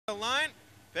line.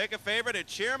 Pick a favorite and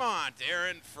cheer 'em on.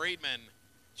 Darren Friedman,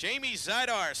 Jamie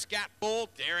Zidar, Scott Bull,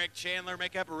 Derek Chandler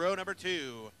make up row number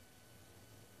 2.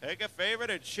 Pick a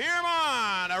favorite and cheer 'em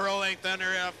on. A Rolling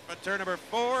Thunder up at turn number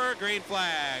 4, green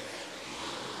flag.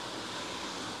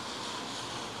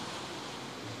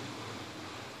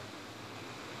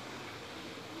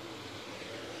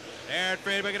 Darren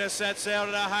Friedman going to set sail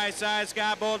to the high side.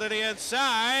 Scott Bull to the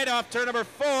inside. Off turn number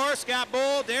 4, Scott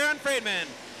Bull, Darren Friedman.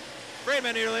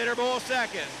 Friedman, your leader, Bull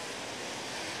second.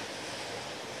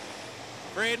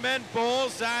 Friedman, Bull,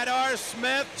 Zidar,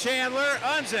 Smith, Chandler,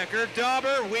 Unzicker,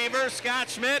 Dauber, Weaver, Scott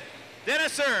Schmidt,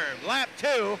 Dennis Erb. Lap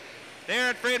 2,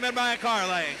 Darren Friedman by a car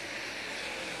length.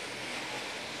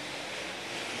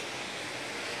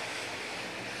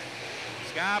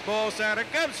 Scott Bull center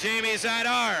comes Jamie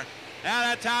Zidar. Now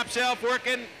that top shelf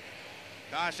working.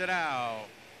 Caution out.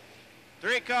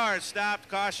 3 cars stopped,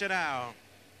 caution out.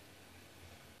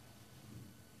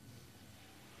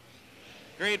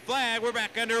 Green flag, we're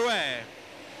back underway.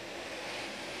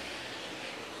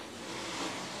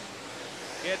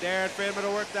 Get Darren Friedman to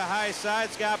work the high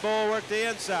side. Scott Bull work the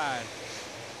inside.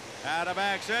 Out of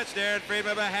back stretch, Darren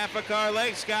Friedman by half a car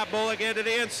length. Scott Bull again to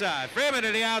the inside. Friedman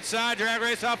to the outside. Drag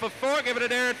race off of 4. Give it to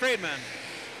Darren Friedman.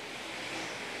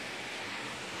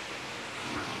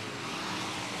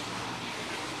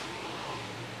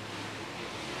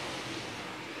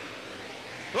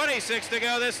 .26 to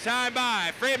go this time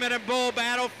by. Friedman and Bull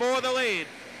battle for the lead.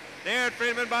 Darren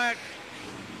Friedman by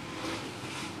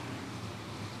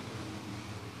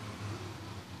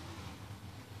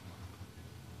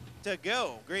to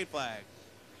go. Green flag.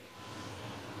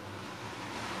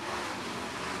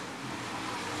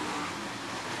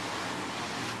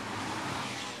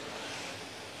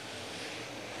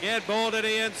 Get Bull to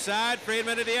the inside,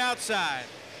 Friedman to the outside.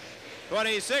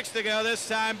 26 to go this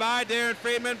time by. Darren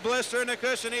Friedman, blister in the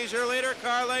cushion. He's your leader,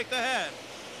 car length ahead.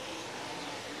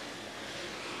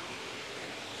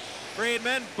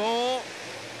 Friedman, Bull,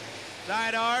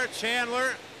 Zidar,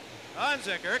 Chandler,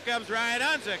 Unzicker. Here comes Ryan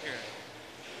Unzicker.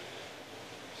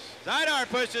 Zidar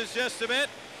pushes just a bit.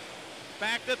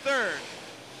 Back to third.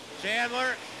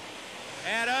 Chandler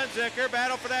and Unzicker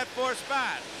battle for that 4th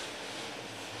spot.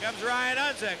 Comes Ryan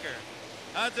Unzicker.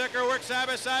 Unzicker works side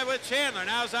by side with Chandler.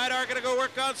 Now Zidar going to go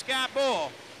work on Scott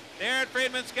Bull. Darren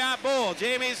Friedman, Scott Bull,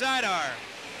 Jamie Zidar.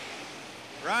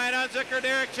 Ryan Unzicker,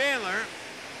 Derek Chandler,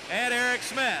 and Eric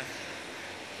Smith.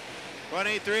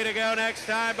 23 to go next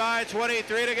time by.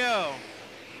 23 to go.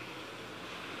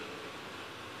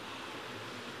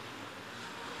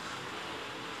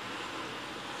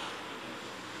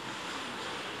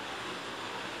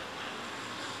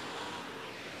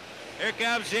 Here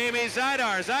comes Jamie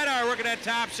Zidar. Zidar working at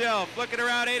top shelf. Looking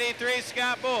around 83,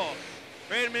 Scott Bull.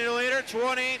 Friedman the leader,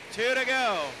 22 to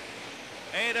go.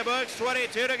 8 the books,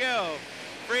 22 to go.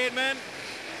 Friedman,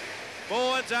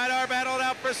 Bull and Zidar battled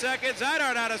out for second.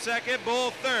 Zidar not a second, Bull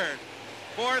third.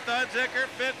 4th Unzicker,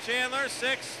 5th Chandler,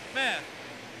 6th Smith.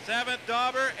 7th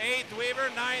Dauber, 8th Weaver,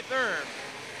 9th Erb.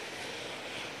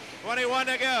 21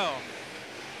 to go.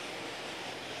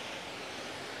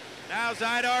 Now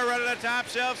Zidar running the top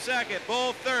shelf second.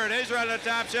 Bull third. He's running the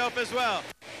top shelf as well.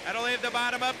 That'll leave the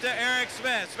bottom up to Eric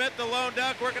Smith. Smith, the lone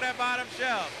duck, working that bottom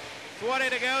shelf. 20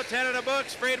 to go, 10 of the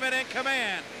books. Friedman in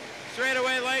command.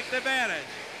 Straightaway length advantage.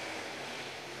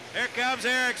 Here comes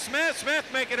Eric Smith. Smith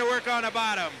making it work on the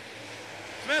bottom.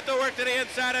 Smith will work to the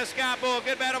inside of Scott Bull.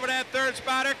 Good battle for that 3rd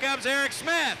spot. Here comes Eric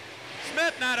Smith.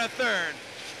 Smith not a 3rd.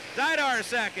 Zidar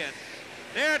second.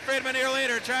 Darren Friedman, your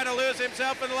leader, trying to lose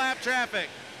himself in the lap traffic.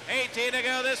 18 to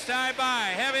go this time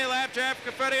by. Heavy lap traffic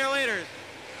in front of your leaders.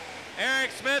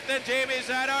 Eric Smith and Jamie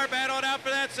Zidar battling out for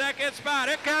that 2nd spot.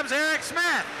 Here comes Eric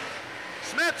Smith.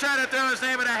 Smith trying to throw his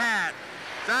name in a hat.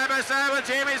 Side by side with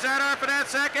Jamie Zidar for that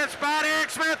 2nd spot.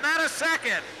 Eric Smith not a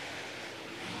second.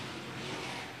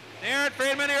 Darren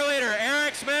Friedman, your leader.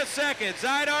 Eric Smith 2nd.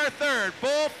 Zidar 3rd.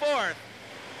 Bull 4th.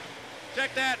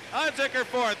 Check that. Unzicker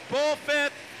 4th. Bull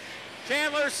 5th.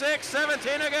 Chandler 6th.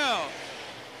 17 to go.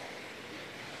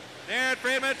 Darren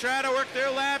Friedman trying to work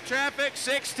through lap traffic.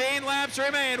 16 laps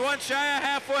remain. 1 shy of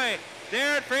halfway.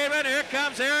 Darren Friedman, here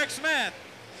comes Eric Smith.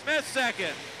 Smith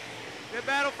second. Good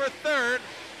battle for third.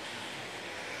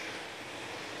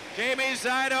 Jamie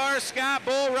Zidar, Scott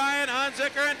Bull, Ryan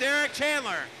Unzicker, and Derek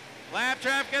Chandler. Lap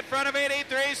traffic in front of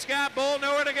 83. Scott Bull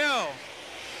nowhere to go.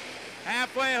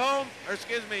 Halfway home, or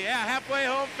excuse me, halfway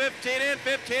home, 15 in,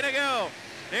 15 to go.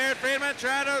 Darren Friedman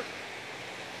trying to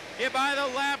get by the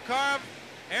lap car of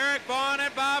Eric Vaughn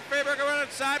and Bob Freeberger running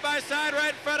side by side. Right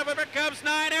in front of him, here comes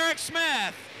 9, Eric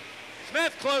Smith.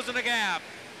 Smith closing the gap.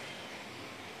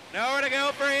 Nowhere to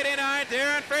go for 89,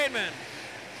 Darren Friedman.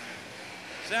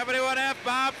 71F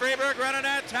Bob Freeberg running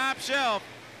that top shelf.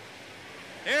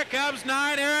 Here comes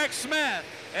 9 Eric Smith.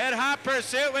 In hot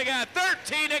pursuit, we got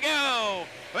 13 to go.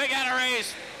 We got a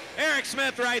race. Eric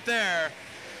Smith right there.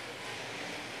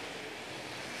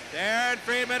 Darren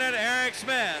Friedman and Eric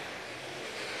Smith.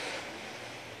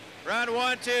 Run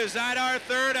 1-2. Zidar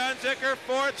 3rd, Unzicker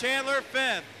 4th, Chandler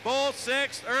 5th. Bull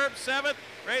 6th, Herb 7th,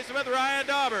 racing with Ryan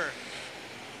Dauber.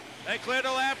 They cleared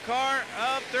the lap car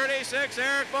of 36,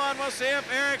 Eric Vaughn. We'll see if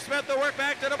Eric Smith will work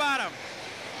back to the bottom.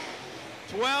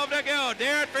 12 to go.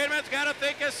 Darren Friedman's got to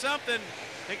think of something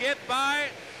to get by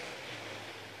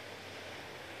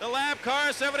the lap car.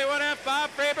 71F Bob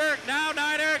Freeberg. Now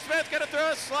 9 Eric Smith going to throw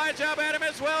a slide job at him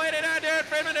as well. 89 Darren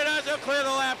Friedman. It does. He'll clear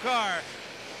the lap car.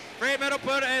 Friedman will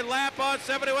put a lap on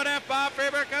 71F Bob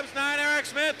Freeberg. Comes 9 Eric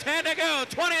Smith. 10 to go.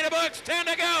 20 in the books. 10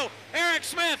 to go. Eric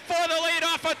Smith for the lead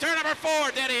off of turn number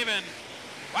 4. Dead even.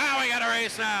 Wow, we got a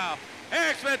race now.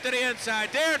 Eric Smith to the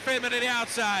inside. Darren Friedman to the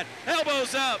outside.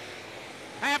 Elbows up.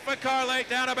 Half a car length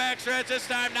down the backstretch. This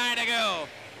time 9 to go.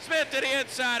 Smith to the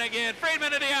inside again.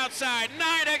 Friedman to the outside.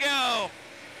 9 to go.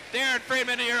 Darren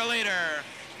Friedman to your leader.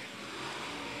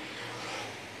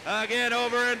 Again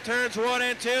over in turns 1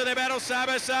 and 2. They battle side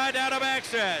by side down the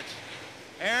backstretch.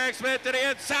 Eric Smith to the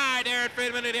inside. Darren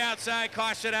Friedman to the outside.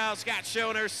 Caution out. Scott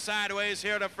Schoner sideways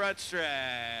here on the front stretch.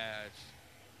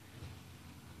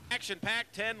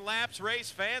 Action-packed 10 laps.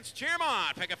 Race fans, cheer 'em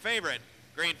on. Pick a favorite.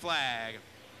 Green flag.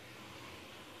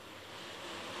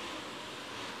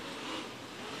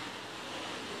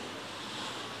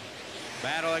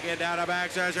 Battle again down the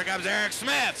backstretch. Here comes Eric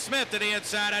Smith. Smith to the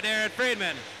inside of Darren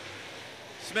Friedman.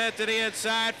 Smith to the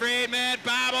inside. Friedman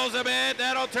bobbles a bit.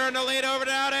 That'll turn the lead over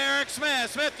now to Eric Smith.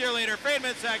 Smith your leader.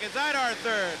 Friedman second. Zidar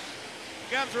third.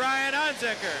 Comes Ryan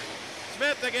Unzicker.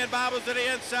 Smith again bobbles to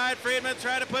the inside. Friedman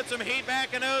trying to put some heat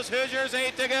back in those Hoosiers.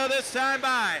 8 to go this time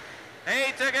by.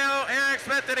 8 to go. Eric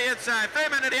Smith to the inside.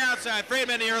 Friedman to the outside.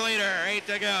 Friedman your leader. 8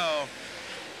 to go.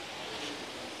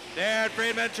 Darren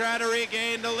Friedman trying to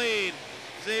regain the lead.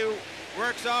 See,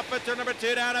 works off at turn number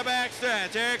 2 down the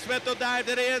backstretch. Eric Smith will dive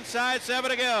to the inside. 7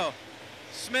 to go.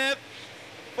 Smith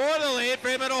for the lead.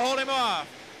 Friedman will hold him off.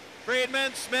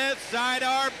 Friedman, Smith,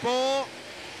 Zidar, Bull,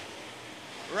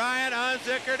 Ryan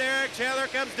Unzicker, Derek Chandler.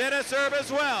 Comes Dennis Erb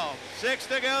as well. 6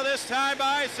 to go this time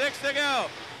by. 6 to go.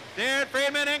 Darren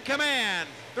Friedman in command.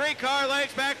 3 car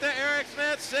lengths back to Eric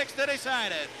Smith. 6 to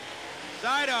decide it.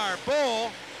 Zidar,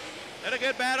 Bull, and a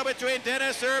good battle between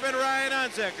Dennis Erb and Ryan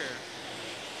Unzicker.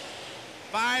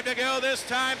 5 to go this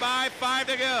time by. 5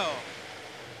 to go.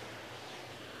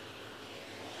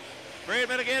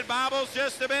 Friedman again bobbles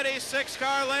just a bit. He's 6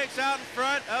 car lengths out in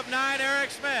front of 9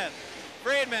 Eric Smith.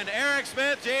 Friedman, Eric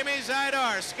Smith, Jamie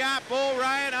Zidar, Scott Bull,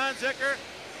 Ryan Unzicker,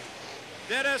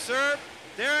 Dennis Erb,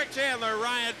 Derek Chandler,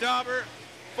 Ryan Dauber.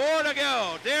 4 to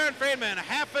go. Darren Friedman,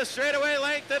 half a straightaway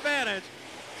length advantage.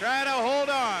 Trying to hold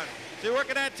on. They're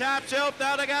working that top shelf.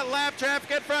 Now they got lap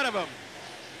traffic in front of them.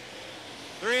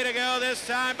 3 to go this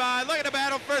time by. Look at the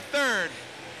battle for third.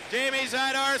 Jamie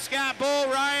Zidar, Scott Bull,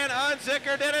 Ryan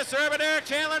Unzicker, Dennis Erb, and Derek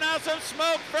Chandler. Now some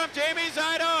smoke from Jamie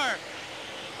Zidar.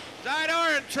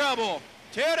 Zidar in trouble.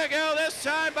 2 to go this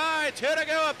time by. 2 to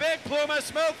go. A big plume of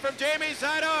smoke from Jamie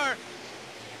Zidar.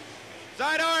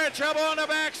 Zidar in trouble on the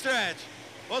backstretch.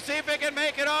 We'll see if he can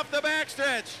make it off the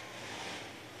backstretch.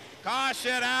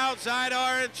 Caution out.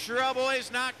 Zidar in trouble.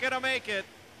 He's not going to make it.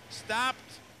 Stopped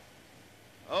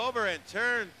over in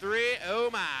turn 3. Oh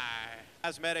my.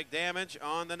 Cosmetic damage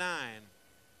on the 9.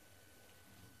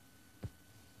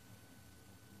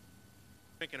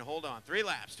 We can hold on. 3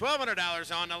 laps.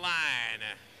 $1,200 on the line.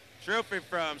 Trophy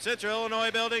from Central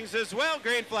Illinois Buildings as well.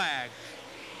 Green flag.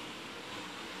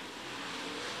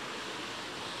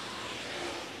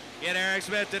 Get Eric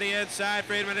Smith to the inside.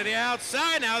 Friedman to the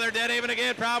outside. Now they're dead even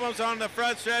again. Problems on the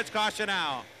front stretch. Caution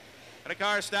out. And a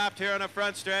car stopped here on the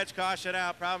front stretch. Caution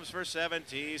out. Problems for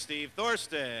 7T. Steve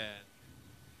Thorsten.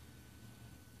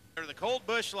 The Cold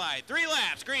Bush Light. 3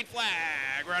 laps. Green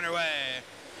flag. Run away.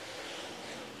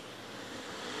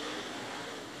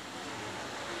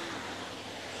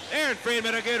 Darren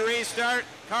Friedman, a good restart.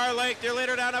 Car length, your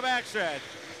leader down the backstretch.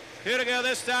 2 to go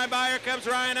this time by. Here comes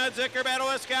Ryan Unzicker. Battle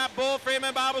with Scott Bull.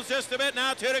 Friedman bobbles just a bit.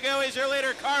 Now 2 to go. He's your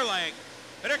leader. Car length.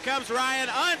 And here comes Ryan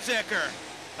Unzicker.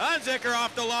 Unzicker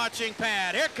off the launching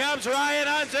pad. Here comes Ryan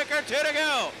Unzicker. 2 to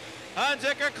go.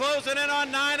 Unzicker closing in on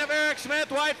 9 of Eric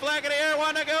Smith. White flag in the air.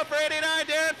 1 to go for 89.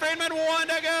 Darren Friedman. 1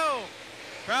 to go.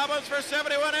 Problems for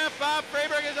 71F. Bob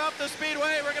Freeberg is off the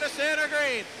speedway. We're going to stay under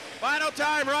green. Final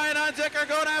time. Ryan Unzicker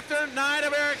going after 9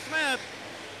 of Eric Smith.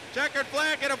 Checkered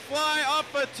flag going to fly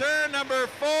off of turn number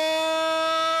 4.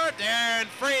 Darren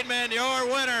Friedman, your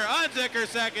winner. Unzicker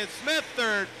second, Smith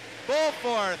third, Bull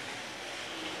fourth.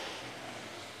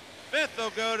 Fifth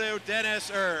will go to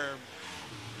Dennis Erb.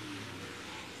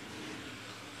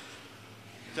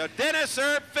 So Dennis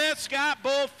Erb fifth, Scott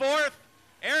Bull fourth,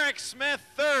 Eric Smith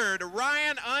third,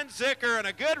 Ryan Unzicker, and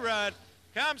a good run,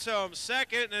 comes home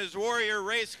second in his Warrior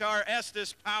race car,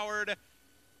 Estes powered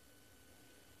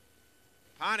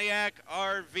Pontiac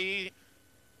RV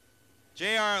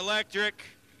JR Electric.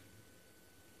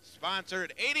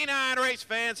 Sponsored 89 race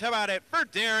fans. How about it for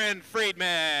Darren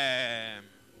Friedman?